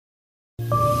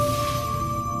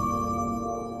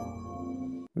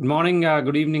Good morning,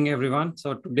 good evening, everyone.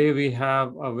 So today we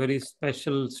have a very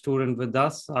special student with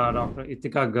us, Dr.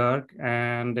 Itika Garg,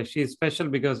 and she's special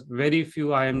because very few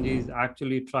IMGs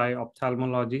actually try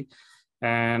ophthalmology,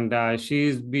 and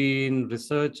she's been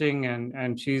researching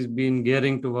and she's been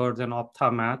gearing towards an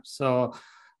ophtha match. So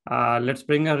let's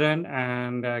bring her in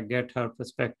and get her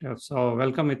perspective. So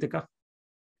welcome, Itika.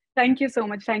 Thank you so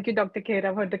much. Thank you, Dr.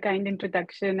 Kera, for the kind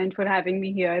introduction and for having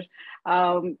me here.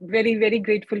 Very, very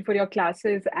grateful for your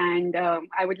classes, and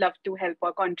I would love to help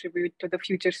or contribute to the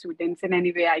future students in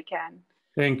any way I can.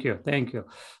 Thank you. Thank you.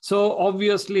 So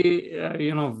obviously,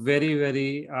 very,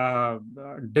 very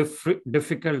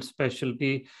difficult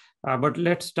specialty, but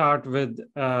let's start with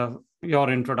your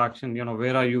introduction.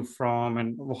 Where are you from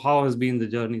and how has been the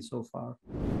journey so far?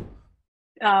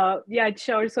 Yeah,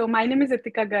 sure. So my name is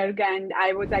Itika Garg, and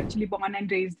I was actually born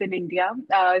and raised in India.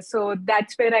 So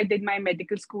that's where I did my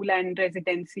medical school and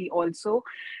residency also.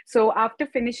 So after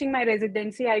finishing my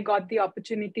residency, I got the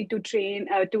opportunity to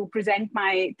to present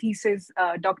my thesis,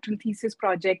 doctoral thesis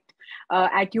project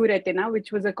at EURETINA,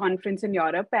 which was a conference in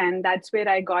Europe. And that's where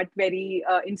I got very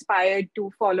inspired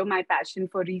to follow my passion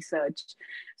for research.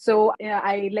 So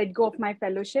I let go of my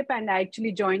fellowship and I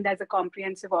actually joined as a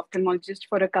comprehensive ophthalmologist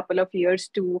for a couple of years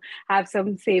to have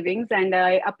some savings. And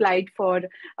I applied for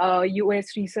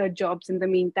US research jobs in the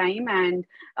meantime. And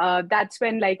that's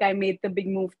when I made the big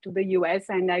move to the US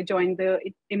and I joined the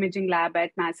imaging lab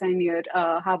at Massa near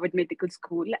Harvard Medical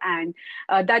School. And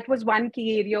that was one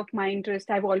key area of my interest.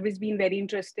 I've always been very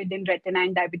interested in retina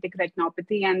and diabetic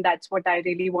retinopathy. And that's what I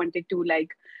really wanted to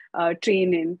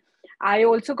train in. I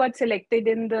also got selected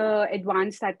in the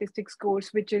advanced statistics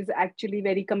course, which is actually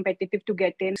very competitive to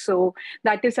get in. So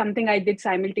that is something I did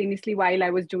simultaneously while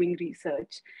I was doing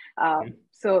research.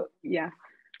 So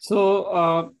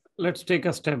let's take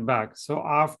a step back. So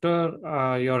after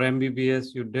your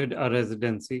MBBS, you did a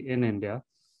residency in India,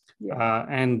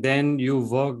 and then you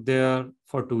worked there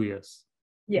for 2 years.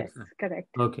 Yes, correct.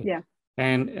 Okay. Yeah.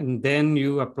 And then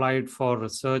you applied for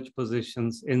research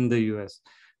positions in the US.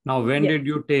 Now, when did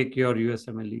you take your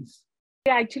USMLEs?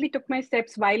 I actually took my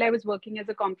steps while I was working as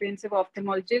a comprehensive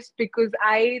ophthalmologist because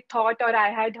I thought or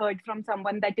I had heard from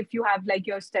someone that if you have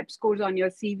your step scores on your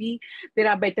CV, there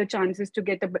are better chances to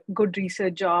get a good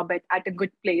research job at a good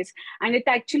place. And it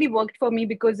actually worked for me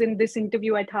because in this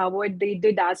interview at Harvard, they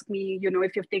did ask me,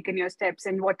 if you've taken your steps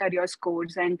and what are your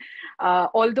scores. And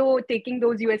although taking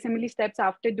those USMLE steps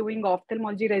after doing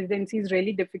ophthalmology residency is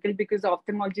really difficult because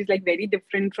ophthalmology is very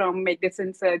different from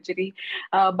medicine, surgery,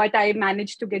 but I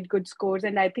managed to get good scores.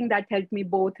 And I think that helped me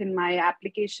both in my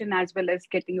application as well as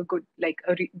getting a good,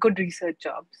 good research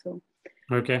job. So,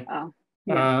 okay.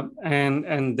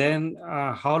 And then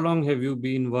how long have you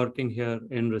been working here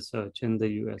in research in the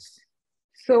US?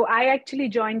 So I actually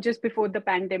joined just before the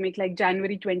pandemic,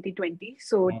 January 2020.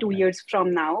 So 2 years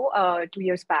from now, 2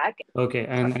 years back. Okay.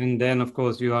 And then, of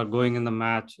course, you are going in the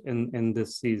match in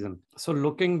this season. So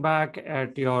looking back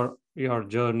at your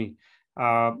journey,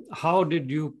 how did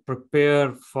you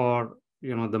prepare for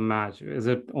the match? Is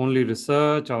it only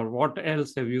research or what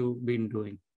else have you been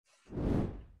doing?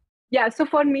 Yeah, so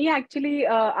for me, actually,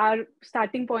 our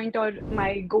starting point or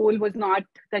my goal was not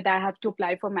that I have to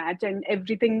apply for match, and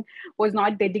everything was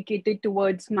not dedicated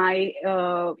towards my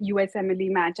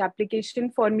USMLE match application.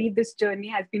 For me, this journey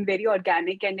has been very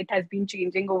organic and it has been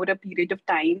changing over a period of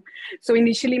time. So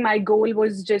initially, my goal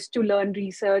was just to learn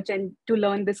research and to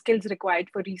learn the skills required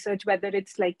for research, whether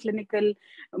it's clinical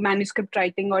manuscript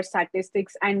writing or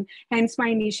statistics. And hence, my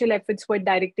initial efforts were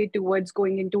directed towards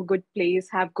going into a good place,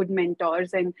 have good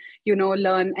mentors, and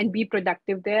learn and be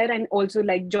productive there, and also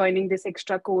joining this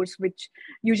extra course, which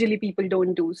usually people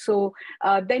don't do. So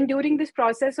then during this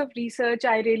process of research,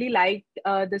 I really liked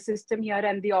the system here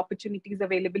and the opportunities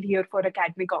available here for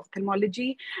academic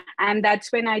ophthalmology. And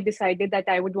that's when I decided that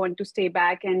I would want to stay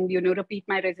back and, repeat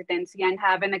my residency and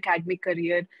have an academic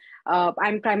career.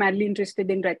 I'm primarily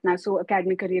interested in retina, so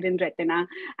academic career in retina.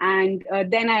 And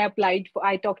then I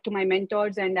talked to my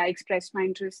mentors and I expressed my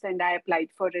interest and I applied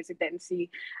for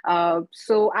residency.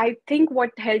 So I think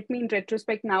what helped me in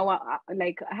retrospect now,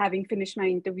 having finished my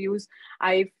interviews,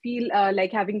 I feel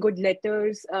like having good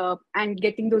letters and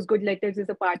getting those good letters is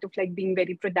a part of being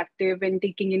very productive and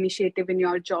taking initiative in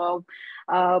your job.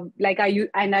 I've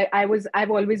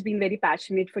always been very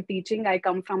passionate for teaching. I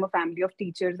come from a family of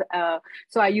teachers.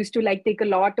 So I used used to like take a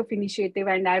lot of initiative,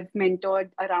 and I've mentored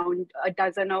around a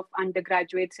dozen of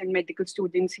undergraduates and medical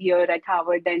students here at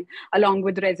Harvard, and along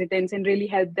with residents, and really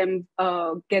helped them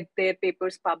get their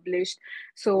papers published.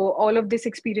 So all of this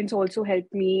experience also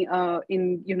helped me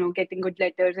in, getting good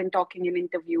letters and talking in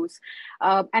interviews.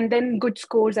 And then good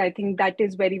scores, I think that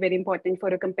is very, very important for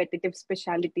a competitive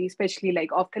specialty, especially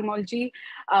like ophthalmology.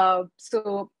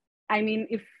 So, I mean,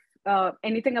 if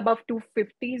anything above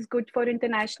 250 is good for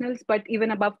internationals, but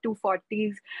even above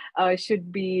 240s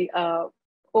should be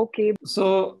okay.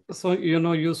 So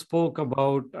you spoke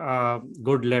about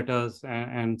good letters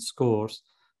and scores,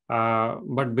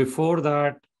 but before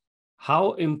that,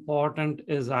 how important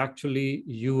is actually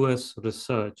US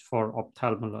research for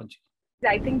ophthalmology?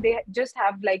 I think they just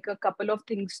have like a couple of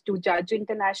things to judge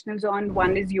internationals on.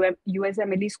 One is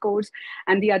USMLE scores,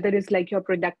 and the other is like your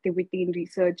productivity in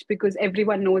research, because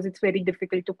everyone knows it's very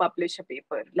difficult to publish a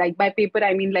paper. Like by paper,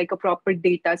 I mean like a proper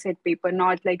data set paper,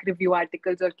 not like review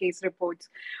articles or case reports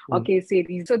or case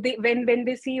series. So when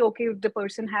they see, okay, if the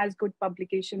person has good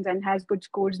publications and has good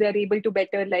scores, they're able to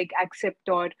better like accept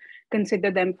or consider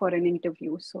them for an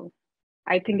interview. So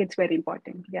I think it's very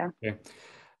important. Yeah. Okay.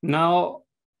 Now,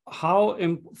 for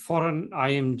an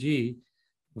IMG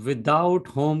without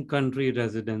home country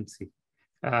residency,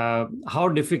 how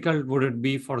difficult would it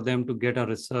be for them to get a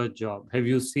research job? Have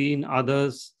you seen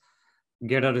others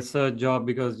get a research job?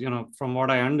 Because, from what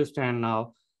I understand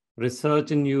now,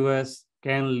 research in US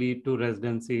can lead to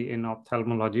residency in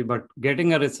ophthalmology, but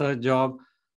getting a research job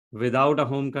without a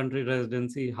home country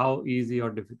residency, how easy or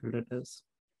difficult it is?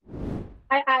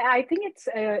 I think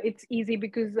it's easy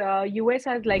because US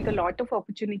has like a lot of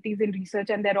opportunities in research,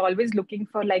 and they're always looking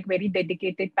for like very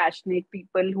dedicated, passionate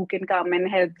people who can come and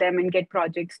help them and get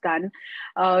projects done.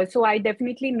 So I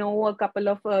definitely know a couple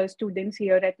of students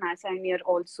here at Mass Pioneer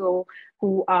also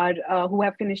who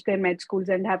have finished their med schools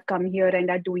and have come here and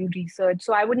are doing research.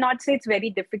 So I would not say it's very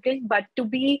difficult, but to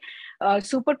be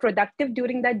super productive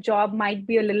during that job might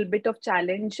be a little bit of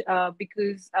challenge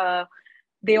because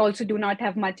they also do not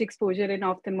have much exposure in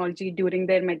ophthalmology during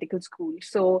their medical school.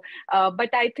 So, but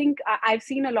I think I've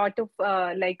seen a lot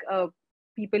of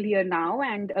people here now,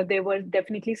 and there were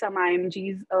definitely some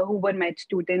IMGs who were med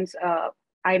students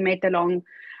I met along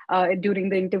during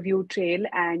the interview trail,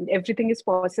 and everything is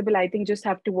possible. I think just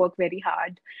have to work very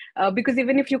hard because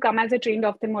even if you come as a trained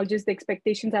ophthalmologist, the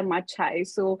expectations are much high.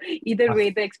 So either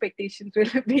way, the expectations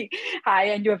will be high,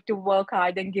 and you have to work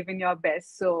hard and give in your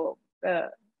best. So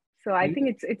I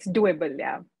think it's doable,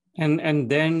 yeah. And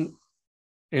then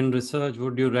in research,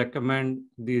 would you recommend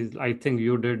these? I think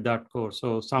you did that course.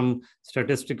 So some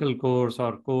statistical course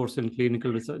or course in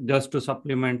clinical research just to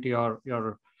supplement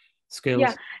your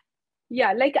skills.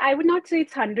 Yeah, like I would not say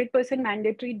it's 100%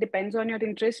 mandatory. It depends on your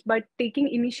interest, but taking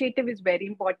initiative is very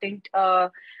important.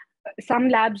 Some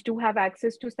labs do have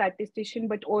access to statistician,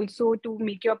 but also to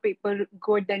make your paper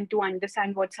good and to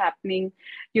understand what's happening,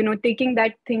 taking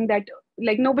that thing that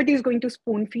like nobody is going to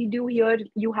spoon feed you here.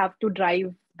 You have to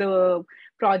drive the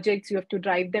projects, you have to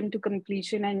drive them to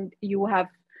completion, and you have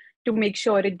to make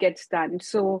sure it gets done.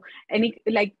 So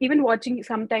even watching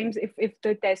sometimes if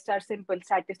the tests are simple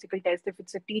statistical tests, if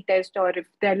it's a t-test or if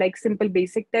they're like simple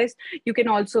basic tests, you can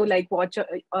also like watch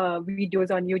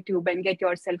videos on YouTube and get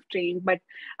yourself trained. But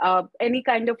any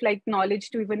kind of like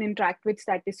knowledge to even interact with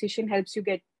statistician helps you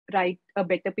write a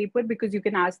better paper, because you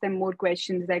can ask them more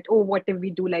questions that, oh, what if we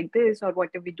do like this, or what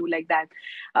if we do like that.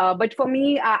 But for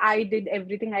me, I did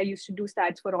everything. I used to do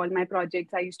stats for all my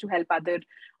projects. I used to help other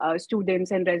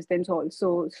students and residents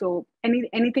also. So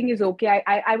anything is okay.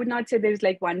 I would not say there's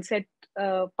like one set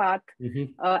path.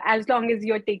 As long as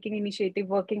you're taking initiative,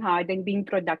 working hard, and being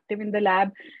productive in the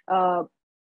lab,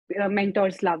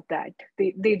 mentors love that.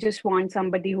 They just want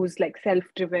somebody who's like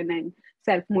self-driven and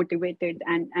self-motivated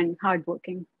and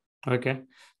hardworking. Okay,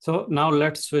 so now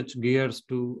let's switch gears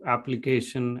to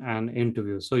application and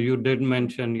interview. So you did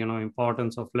mention,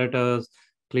 importance of letters,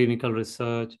 clinical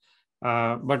research,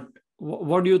 but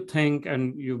what do you think,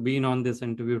 and you've been on this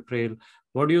interview trail,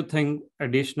 what do you think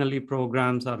additionally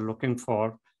programs are looking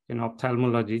for in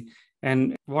ophthalmology,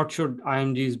 and what should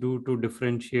IMGs do to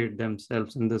differentiate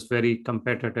themselves in this very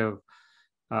competitive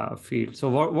field? So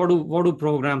what do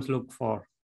programs look for?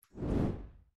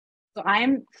 So I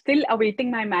am still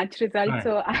awaiting my match results. Right.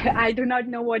 So I do not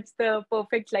know what's the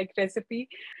perfect like recipe.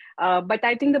 But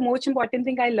I think the most important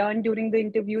thing I learned during the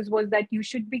interviews was that you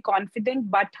should be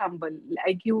confident but humble.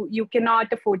 Like you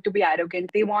cannot afford to be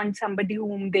arrogant. They want somebody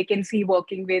whom they can see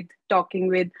working with, talking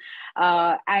with,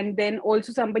 and then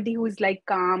also somebody who is like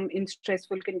calm in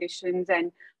stressful conditions,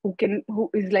 and who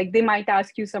is like, they might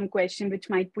ask you some question which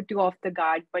might put you off the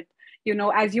guard, but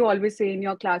as you always say in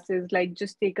your classes, like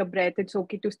just take a breath. It's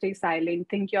okay to stay silent,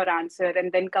 think your answer,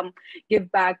 and then come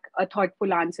give back a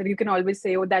thoughtful answer. You can always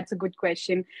say, oh, that's a good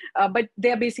question. But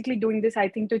they're basically doing this, I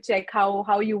think, to check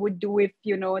how you would do if,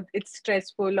 it's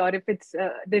stressful, or if it's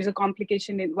there's a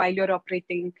complication while you're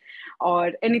operating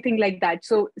or anything like that.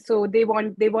 So they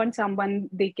want someone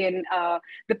they can,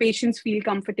 the patients feel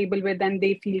comfortable with and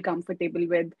they feel comfortable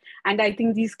with. And I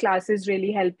think these classes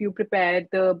really help you prepare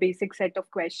the basic set of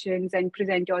questions and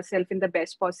present yourself in the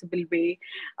best possible way,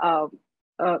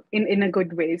 in a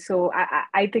good way. So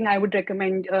I think I would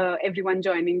recommend everyone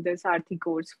joining this Aarti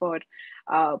course for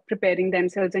preparing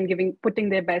themselves and putting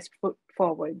their best foot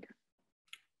forward.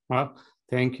 Well,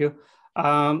 thank you.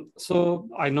 So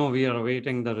I know we are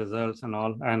awaiting the results and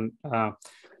all,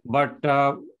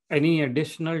 but any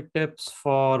additional tips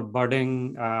for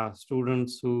budding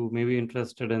students who may be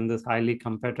interested in this highly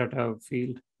competitive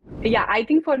field? Yeah, I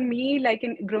think for me, like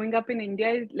in growing up in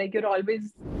India, like you're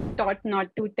always taught not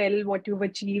to tell what you've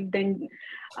achieved and,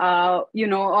 or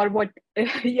what,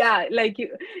 yeah, like,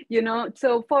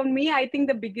 so for me, I think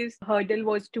the biggest hurdle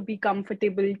was to be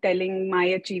comfortable telling my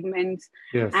achievements.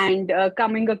 Yes. And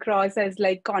coming across as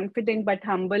like confident but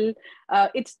humble.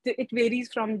 It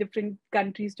varies from different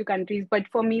countries to countries, but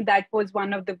for me, that was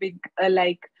one of the big,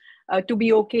 to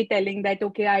be okay telling that,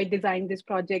 okay, I designed this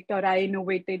project, or I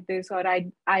innovated this, or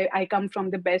I come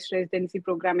from the best residency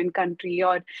program in country,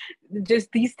 or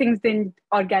just these things didn't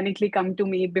organically come to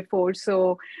me before.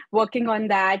 So working on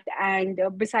that. And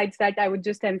besides that, I would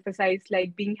just emphasize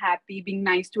like being happy, being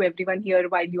nice to everyone here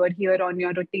while you are here on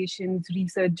your rotations,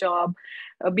 research job,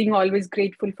 being always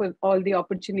grateful for all the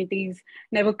opportunities,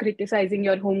 never criticizing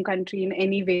your home country in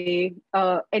any way,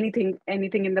 anything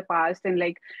in the past. And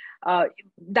like,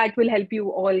 that will help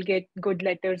you all get good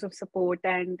letters of support.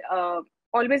 And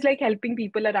always like helping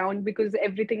people around, because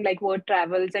everything like word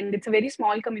travels, and it's a very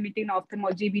small community in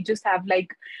ophthalmology. We just have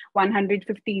like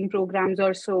 115 programs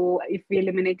or so if we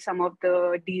eliminate some of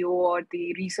the DO or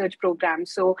the research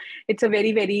programs. So it's a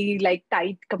very, very like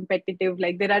tight competitive,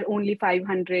 like there are only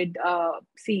 500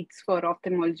 seats for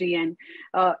ophthalmology, and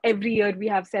every year we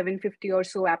have 750 or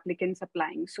so applicants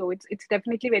applying. So it's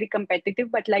definitely very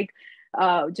competitive, but like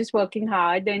just working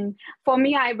hard. And for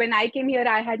me, when I came here,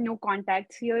 I had no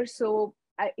contacts here. So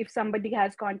if somebody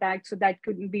has contacts, so that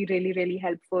could be really, really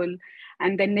helpful.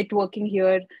 And then networking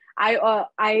here.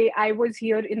 I was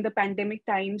here in the pandemic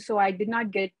time, so I did not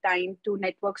get time to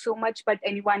network so much. But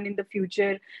anyone in the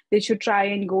future, they should try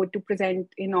and go to present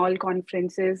in all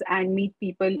conferences and meet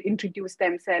people, introduce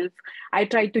themselves. I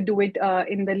tried to do it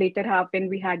in the later half when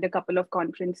we had a couple of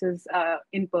conferences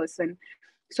in person.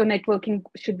 So networking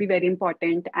should be very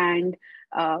important, and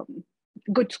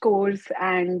good scores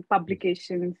and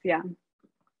publications. Yeah.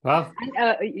 Well,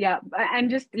 And yeah, and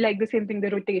just like the same thing,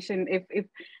 the rotation.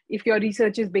 If your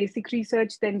research is basic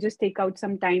research, then just take out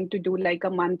some time to do like a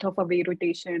month of away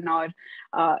rotation, or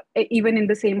even in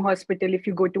the same hospital, if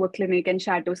you go to a clinic and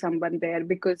shadow someone there,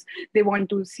 because they want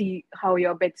to see how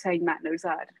your bedside manners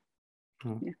are.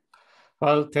 Yeah.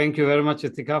 Well, thank you very much,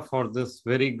 Ithika, for this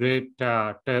very great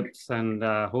tips, and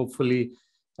hopefully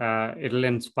it'll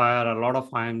inspire a lot of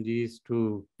IMGs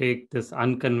to take this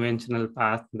unconventional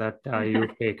path that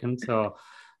you've taken. So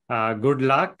good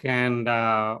luck, and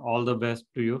all the best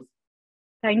to you.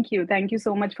 Thank you. Thank you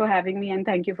so much for having me, and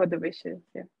thank you for the wishes.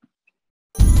 Yeah.